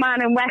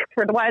snowman in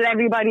Wexford while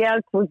everybody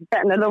else was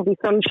getting a lovely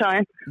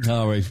sunshine.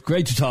 All right,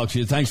 great to talk to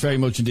you. Thanks very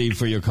much indeed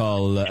for your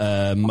call.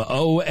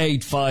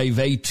 085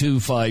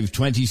 825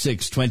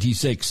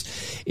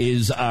 2626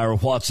 is our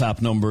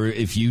WhatsApp number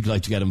if you'd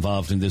like to get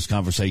involved in this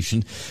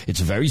conversation.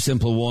 It's a very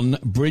simple one.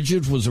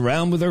 Bridget was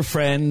around with her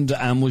friend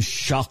and was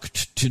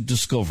shocked to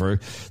discover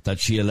that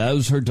she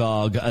allows her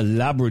dog, a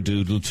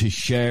Labradoodle, to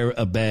share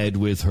a bed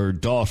with her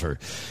daughter.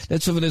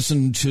 Let's have a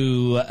listen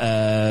to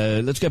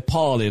let's get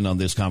Paul in on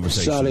this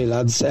conversation. Sorry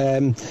lads,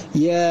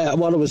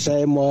 what I was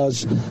saying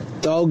was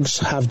dogs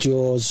have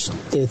jaws.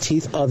 Their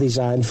teeth are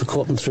designed for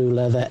cutting through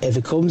leather. If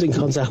it comes in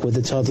contact with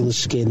the toddler's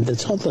skin, the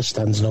toddler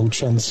stands no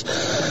chance.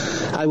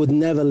 I would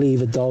never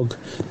leave a dog,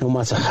 no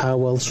matter how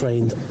well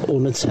trained,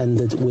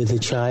 unattended with a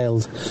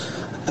child.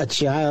 A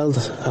child,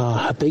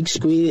 a big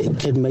squeal,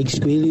 can make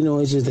squealy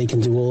noises. They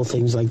can do all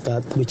things like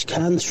that, which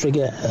can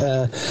trigger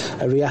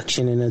a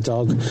reaction in a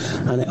dog.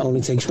 And it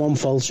only takes one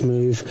false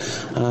move,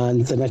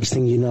 and the next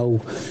thing you know,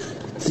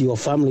 your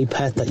family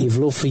pet that you've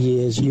loved for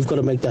years, you've got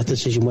to make that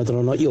decision whether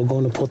or not you're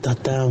going to put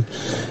that down.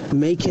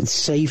 Make it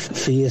safe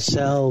for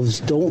yourselves.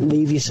 Don't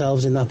leave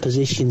yourselves in that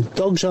position.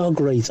 Dogs are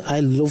great.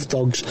 I love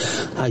dogs.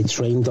 I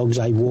train dogs.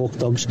 I walk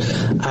dogs.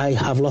 I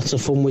have lots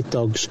of fun with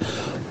dogs.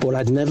 But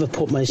I'd never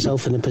put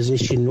myself in a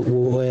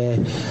position where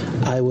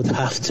I would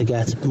have to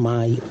get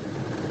my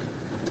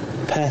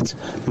pet,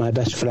 my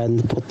best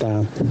friend, put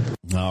down.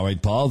 All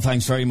right, Paul,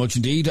 thanks very much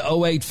indeed.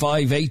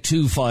 085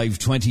 825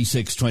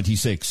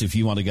 2626 if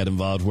you want to get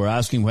involved. We're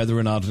asking whether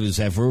or not it is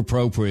ever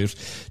appropriate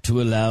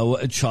to allow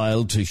a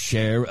child to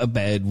share a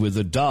bed with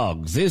a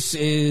dog. This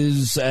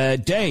is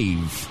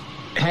Dave.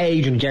 Hey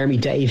Adrian, Jeremy,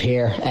 Dave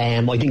here.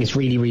 I think it's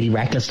really, really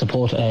reckless to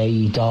put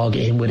a dog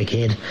in with a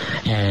kid.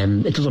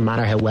 It doesn't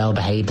matter how well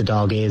behaved the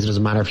dog is. It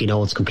doesn't matter if you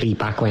know its complete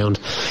background.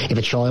 If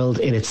a child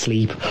in its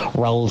sleep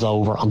rolls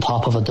over on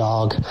top of a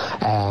dog,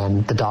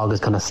 the dog is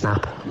going to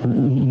snap.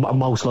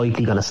 Most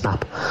likely going to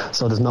snap.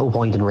 So there's no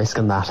point in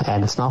risking that.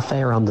 It's not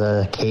fair on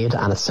the kid,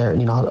 and it's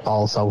certainly not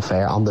also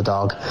fair on the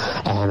dog.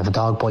 If a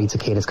dog bites a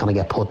kid, it's going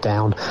to get put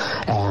down.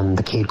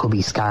 The kid could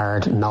be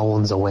scarred. No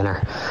one's a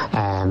winner.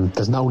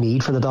 There's no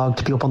need for the dog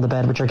to be up on the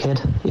bed with your kid.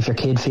 If your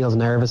kid feels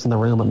nervous in the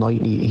room at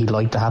night, he'd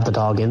like to have the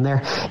dog in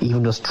there.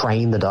 Even just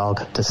train the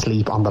dog to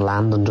sleep on the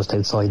landing just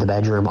outside the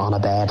bedroom on a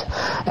bed.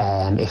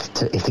 If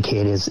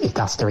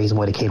that's the reason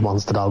why the kid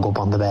wants the dog up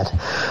on the bed.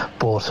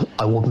 But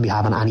I wouldn't be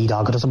having any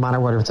dog. It doesn't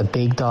matter whether it's a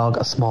big dog,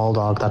 a small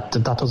dog. That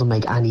doesn't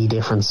make any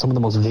difference. Some of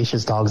the most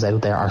vicious dogs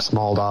out there are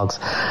small dogs,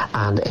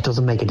 and it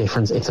doesn't make a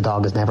difference if the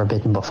dog has never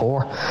bitten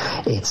before.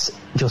 It's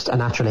just a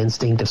natural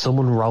instinct. If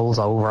someone rolls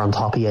over on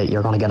top of you,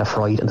 you're going to get a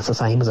fright, and it's the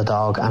same as a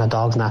dog. And a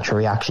dog's natural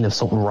reaction if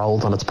something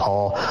rolls on its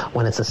paw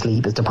when it's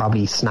asleep is to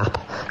probably snap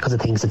because it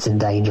thinks it's in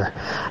danger.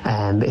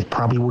 It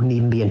probably wouldn't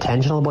even be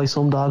intentional by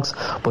some dogs,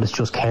 but it's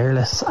just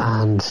careless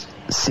and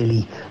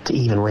silly to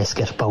even risk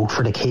it, both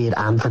for the kid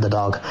and for the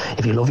dog.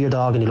 If you love your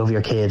dog and you love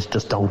your kid,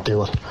 just don't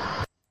do it.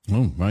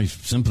 Oh, right.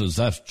 Simple as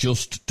that.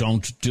 Just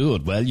don't do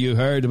it. Well, you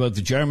heard about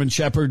the German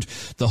Shepherd,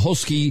 the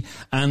Husky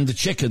and the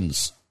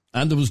chickens.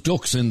 And there was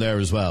ducks in there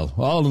as well.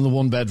 All in the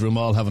one bedroom,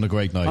 all having a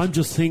great night. I'm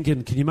just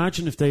thinking, can you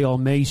imagine if they all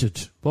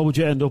mated? What would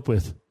you end up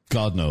with?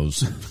 God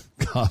knows.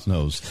 God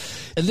knows.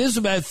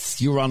 Elizabeth,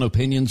 you're on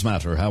Opinions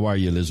Matter. How are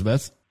you,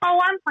 Elizabeth? Oh,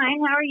 I'm fine.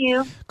 How are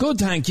you? Good,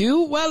 thank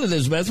you. Well,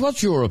 Elizabeth,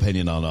 what's your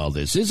opinion on all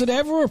this? Is it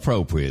ever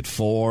appropriate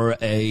for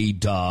a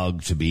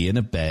dog to be in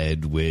a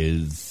bed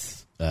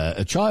with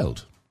a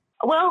child?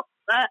 Well,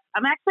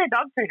 I'm actually a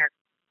dog trainer,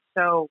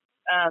 so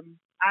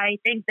I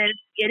think that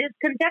it is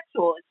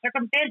contextual. It's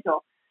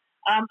circumstantial.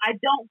 I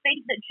don't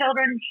think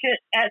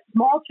that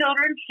small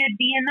children should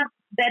be in the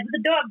bed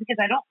with a dog, because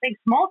I don't think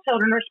small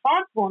children are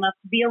responsible enough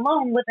to be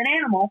alone with an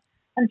animal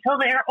until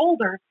they are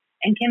older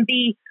and can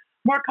be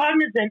more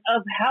cognizant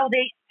of how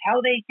they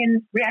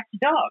can react to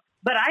dogs.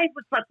 But I have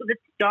slept with this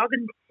dog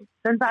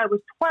since I was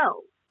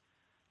 12,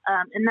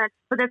 and that's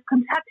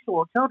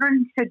contextual.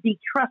 Children should be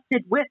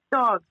trusted with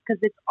dogs, because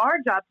it's our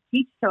job to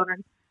teach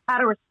children how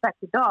to respect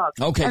the dog.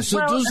 Okay, so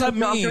does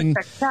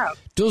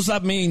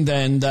that mean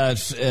then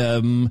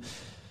that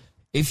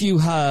if you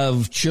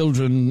have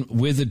children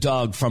with a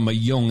dog from a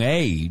young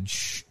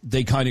age,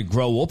 they kind of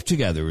grow up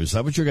together? Is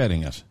that what you're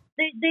getting at?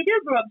 They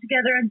do grow up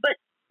together, but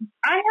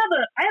I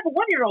have a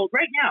 1-year-old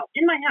right now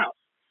in my house.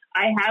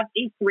 I have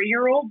a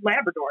 3-year-old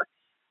Labrador.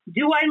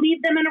 Do I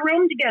leave them in a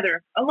room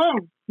together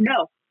alone?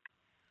 No.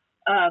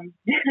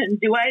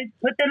 Do I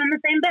put them in the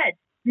same bed?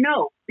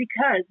 No,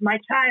 because my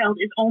child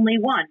is only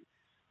 1.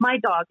 My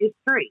dog is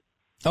 3.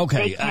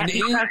 Okay, and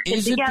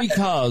is it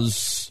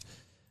because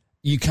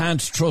you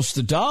can't trust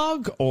the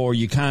dog, or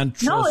you can't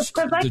trust the child? No, it's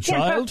because I can't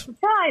trust the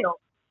child.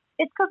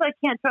 It's because I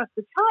can't trust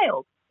the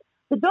child.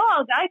 The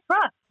dog I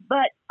trust,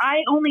 but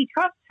I only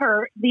trust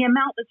her the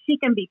amount that she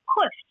can be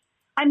pushed.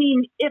 I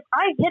mean, if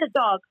I hit a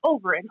dog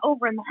over and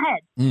over in the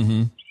head,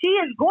 she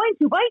is going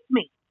to bite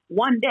me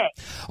one day.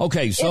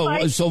 Okay,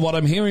 so what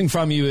I'm hearing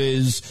from you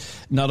is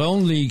not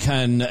only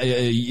can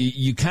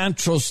you can't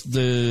trust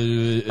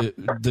the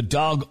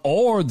dog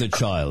or the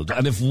child,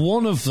 and if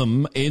one of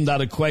them in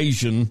that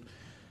equation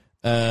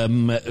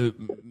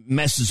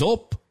messes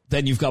up,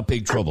 then you've got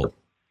big trouble.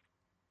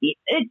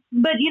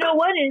 But you know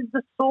what is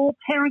the sole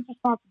parent's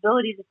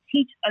responsibility to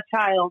teach a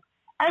child,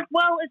 as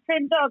well as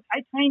train dogs.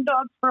 I train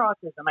dogs for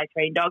autism. I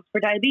train dogs for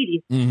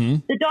diabetes.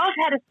 The dog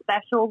had a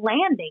special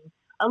landing,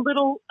 a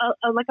little,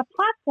 like a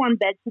platform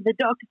bed so the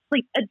dog could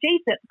sleep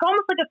adjacent,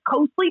 almost like a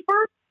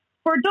co-sleeper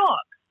for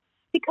dogs.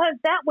 Because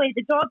that way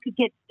the dog could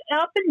get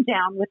up and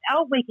down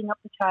without waking up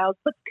the child,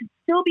 but could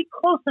still be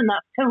close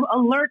enough to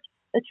alert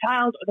the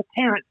child or the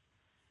parents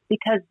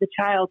because the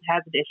child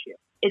has an issue.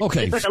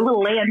 It's like a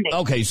little landing.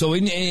 Okay, so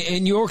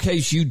in your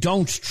case, you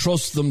don't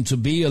trust them to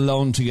be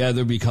alone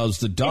together because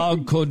the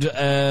dog could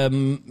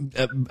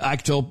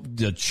act up,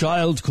 the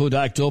child could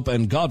act up,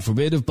 and God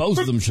forbid if both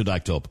of them should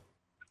act up.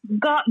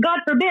 God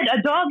forbid, a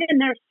dog in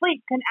their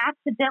sleep can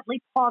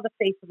accidentally paw the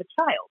face of a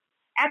child.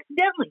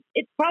 Accidentally.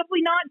 It's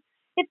probably not,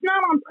 it's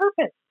not on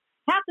purpose.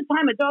 Half the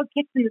time a dog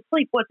kicks in his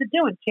sleep, what's it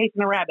doing?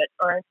 Chasing a rabbit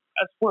or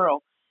a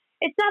squirrel.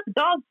 It's not the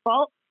dog's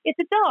fault, it's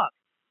a dog.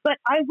 But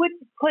I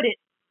wouldn't put it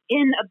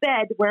in a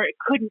bed where it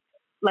couldn't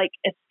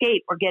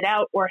escape or get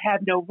out or have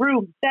no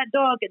room. That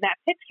dog in that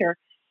picture,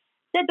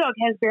 that dog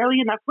has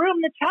barely enough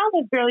room. The child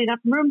has barely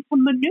enough room to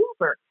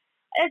maneuver.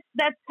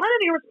 That's kind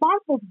of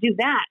irresponsible to do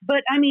that.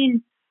 But I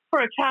mean, for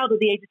a child at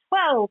the age of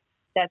 12,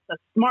 that's a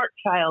smart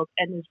child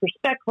and is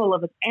respectful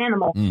of its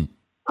animal.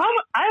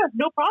 I have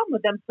no problem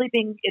with them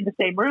sleeping in the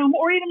same room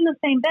or even in the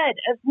same bed,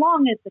 as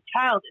long as the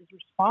child is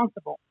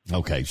responsible.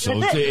 Okay, so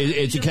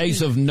it's a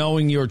case of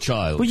knowing your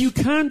child. But you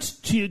can't.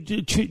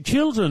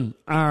 Children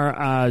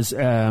are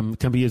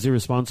can be as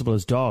irresponsible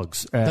as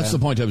dogs. That's the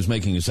point I was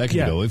making a second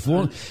ago.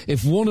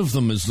 If one of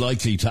them is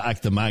likely to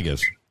act the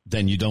maggot,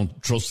 then you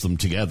don't trust them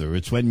together.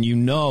 It's when you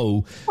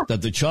know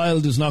that the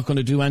child is not going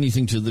to do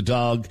anything to the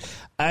dog,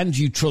 and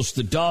you trust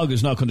the dog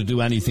is not going to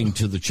do anything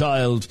to the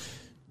child.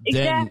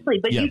 Exactly,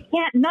 but you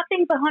can't.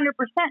 Nothing's 100%.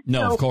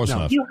 No, so of course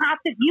not. You have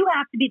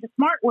to be the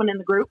smart one in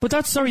the group. But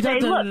that's I've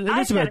got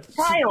a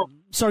child.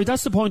 Sorry,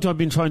 that's the point I've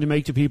been trying to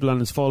make to people, and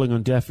it's falling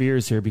on deaf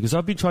ears here, because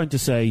I've been trying to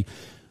say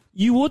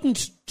you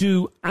wouldn't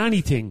do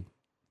anything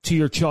to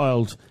your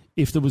child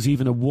if there was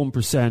even a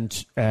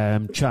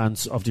 1%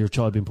 chance of your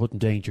child being put in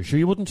danger. Sure,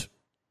 you wouldn't.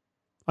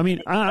 I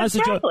mean,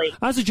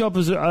 the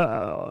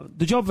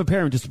job of a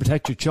parent is to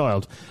protect your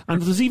child,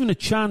 and if there's even a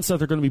chance that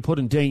they're going to be put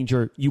in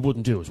danger, you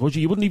wouldn't do it, would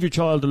you? You wouldn't leave your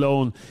child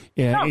alone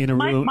in a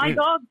room. My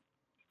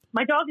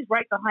dog is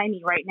right behind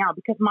me right now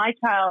because my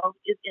child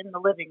is in the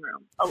living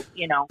room.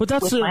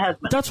 But with my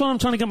husband. That's what I'm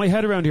trying to get my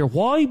head around here.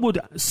 Why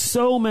would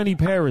so many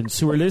parents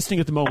who are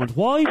listening at the moment?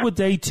 Why would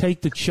they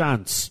take the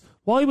chance?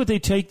 Why would they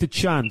take the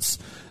chance?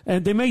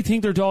 And they may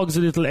think their dog is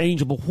a little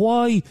angel, but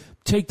why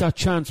take that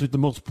chance with the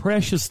most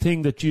precious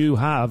thing that you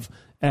have,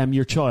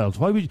 your child?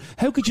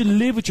 How could you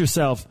live with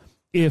yourself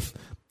if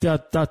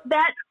that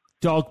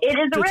dog it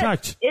is a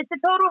attacked? Risk. It's a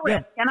total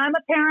risk. And I'm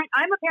a parent.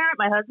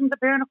 My husband's a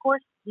parent, of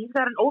course. He's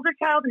got an older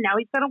child, and now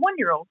he's got a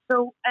 1-year-old.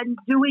 So, and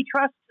do we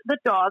trust the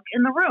dog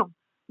in the room?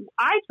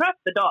 I trust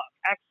the dog,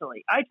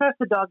 actually. I trust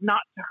the dog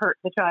not to hurt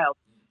the child.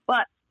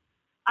 But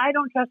I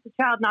don't trust the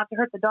child not to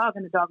hurt the dog,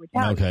 and the dog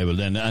retaliates. Okay, well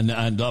then,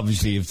 and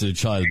obviously if the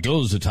child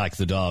does attack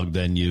the dog,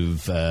 then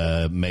you've made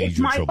your trouble. It's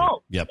my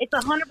fault. Yep. It's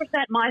 100%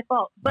 my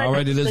fault. But all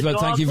right, Elizabeth,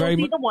 thank you very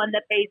much. The one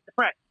that pays the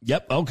price.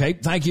 Yep, okay.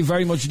 Thank you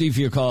very much indeed for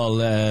your call,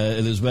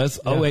 Elizabeth.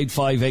 Yeah.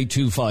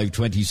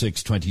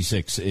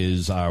 085-825-2626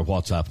 is our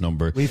WhatsApp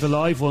number. We've a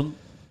live one,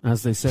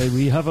 as they say.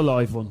 We have a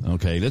live one.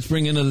 Okay, let's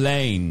bring in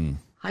Elaine.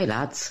 Hi,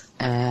 lads.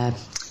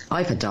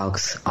 I've had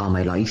dogs all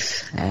my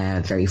life,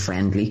 very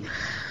friendly,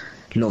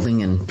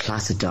 loving and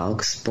placid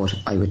dogs, but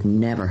I would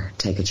never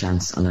take a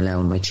chance on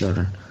allowing my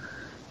children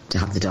to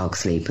have the dog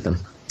sleep with them.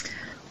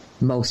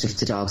 Most of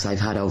the dogs I've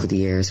had over the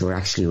years were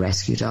actually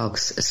rescue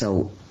dogs,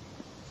 so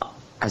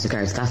as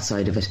regards that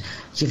side of it,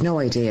 you've no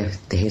idea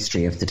the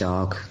history of the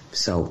dog,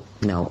 so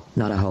no,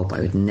 not a hope. I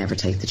would never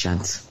take the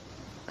chance.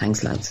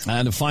 Thanks, lads.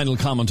 And a final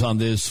comment on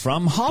this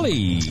from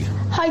Holly.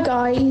 Hi,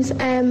 guys.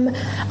 I'm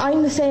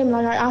the same.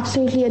 Like, I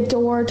absolutely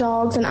adore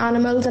dogs and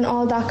animals and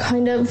all that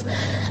kind of,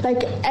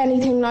 like,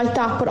 anything like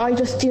that. But I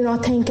just do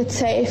not think it's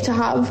safe to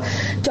have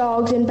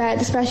dogs in bed,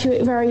 especially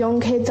with very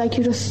young kids. Like,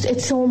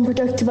 it's so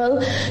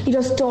unpredictable. You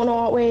just don't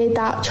know what way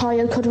that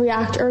child could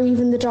react, or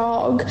even the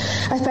dog,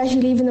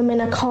 especially leaving them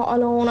in a cot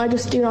alone. I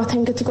just do not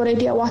think it's a good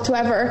idea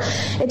whatsoever.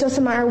 It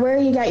doesn't matter where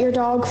you get your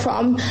dog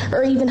from,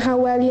 or even how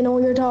well you know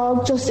your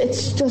dog.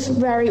 It's just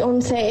very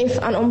unsafe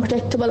and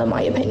unpredictable, in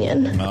my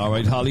opinion. All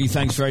right, Holly,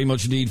 thanks very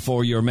much indeed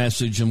for your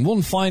message. And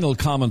one final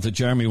comment that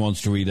Jeremy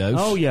wants to read out.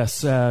 Oh,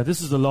 yes,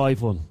 this is the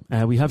live one.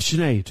 We have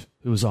Sinead,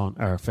 who is on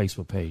our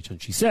Facebook page,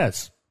 and she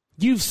says,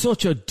 "You've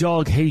such a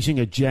dog-hating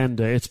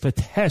agenda. It's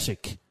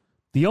pathetic.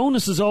 The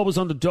onus is always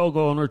on the dog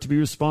owner to be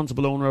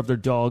responsible owner of their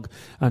dog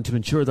and to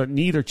ensure that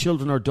neither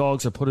children or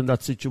dogs are put in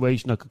that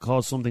situation that could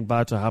cause something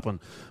bad to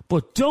happen.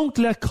 But don't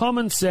let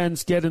common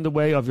sense get in the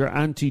way of your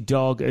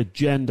anti-dog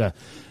agenda."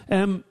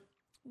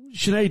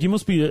 Sinead, you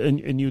must be a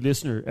new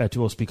listener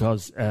to us,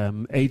 because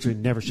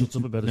Adrian never shuts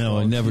up about his dogs. No,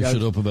 I never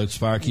shut up about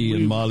Sparky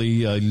and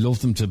Molly. I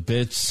love them to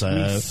bits.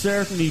 We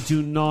certainly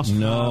do not have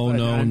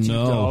an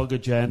anti-dog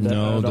agenda.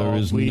 No, there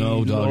is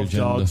no dog agenda.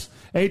 Dogs.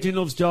 Adrian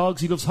loves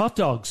dogs. He loves hot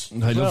dogs.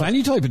 I love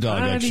any type of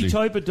dog, actually. Any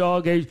type of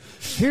dog.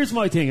 Here's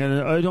my thing,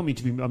 and I don't mean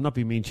to be, I'm not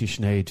being mean to you,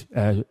 Sinead.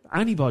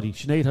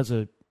 Sinead has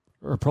her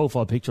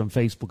profile picture on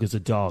Facebook as a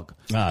dog.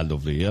 Ah,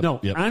 lovely. Yep. No,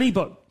 yep.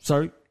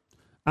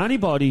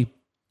 Anybody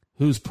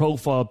whose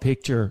profile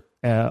picture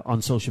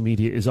on social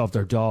media is of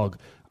their dog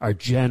are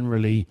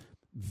generally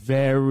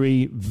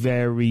very,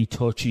 very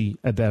touchy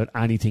about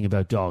anything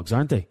about dogs,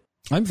 aren't they?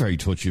 I'm very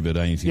touchy about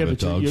anything about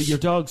dogs. Your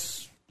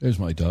dogs... There's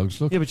my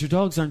dogs, look. Yeah, but your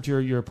dogs aren't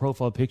your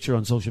profile picture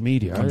on social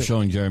media, I'm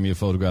showing Jeremy a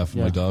photograph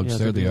of my dogs.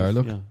 There they are,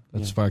 look.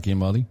 That's Sparky and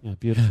Molly. Yeah,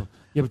 beautiful.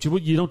 Yeah, but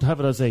you don't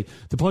have it as a...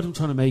 The point I'm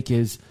trying to make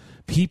is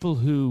people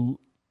who...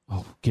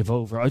 Oh, give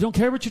over. I don't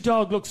care what your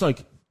dog looks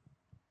like.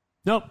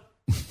 Nope.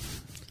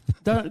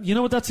 You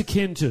know what that's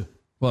akin to?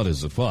 What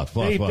is it? What?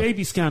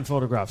 Baby scan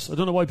photographs. I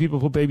don't know why people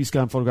put baby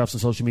scan photographs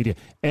on social media.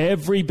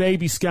 Every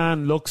baby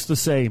scan looks the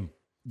same.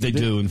 They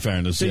do, in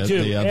fairness. They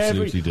do. They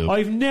absolutely do.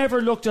 I've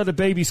never looked at a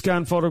baby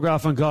scan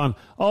photograph and gone,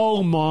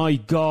 oh my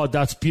God,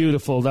 that's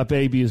beautiful. That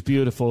baby is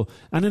beautiful.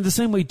 And in the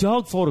same way,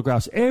 dog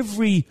photographs,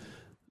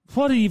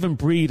 what even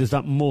breed is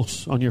that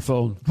mutt on your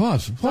phone?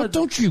 What?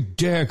 Don't you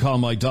dare call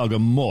my dog a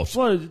mutt.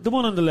 What? The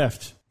one on the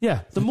left.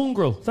 Yeah, the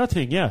mongrel. That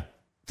thing, yeah.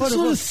 That's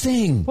not a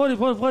thing.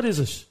 What is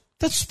it?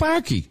 That's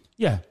Sparky.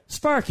 Yeah,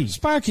 Sparky.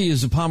 Sparky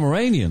is a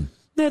Pomeranian.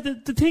 Yeah,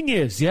 the thing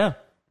is, yeah.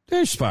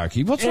 There's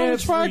Sparky. What's wrong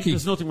with Sparky?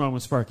 There's nothing wrong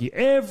with Sparky.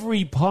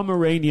 Every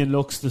Pomeranian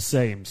looks the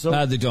same. So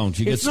they don't.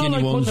 You get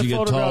skinny ones, you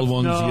get tall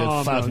ones, you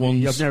get fat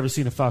ones. I've never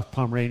seen a fat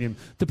Pomeranian.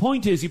 The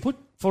point is, you put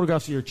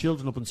photographs of your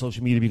children up on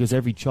social media because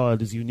every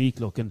child is unique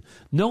looking.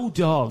 No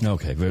dog.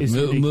 Okay,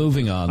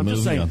 moving on. I'm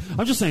just saying,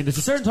 there's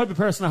a certain type of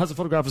person that has a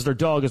photograph as their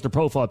dog as their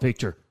profile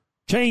picture.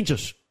 Change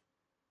it.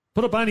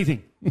 Put up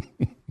anything.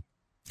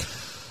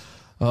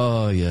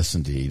 Oh, yes,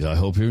 indeed. I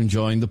hope you're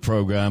enjoying the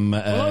programme.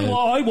 Well,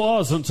 I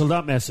was until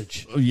that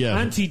message. Yeah.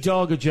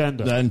 Anti-dog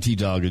agenda. The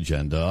anti-dog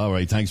agenda. All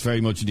right. Thanks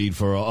very much indeed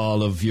for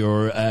all of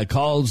your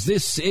calls.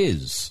 This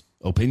is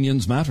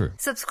Opinions Matter.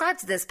 Subscribe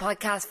to this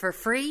podcast for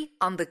free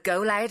on the Go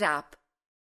Loud app.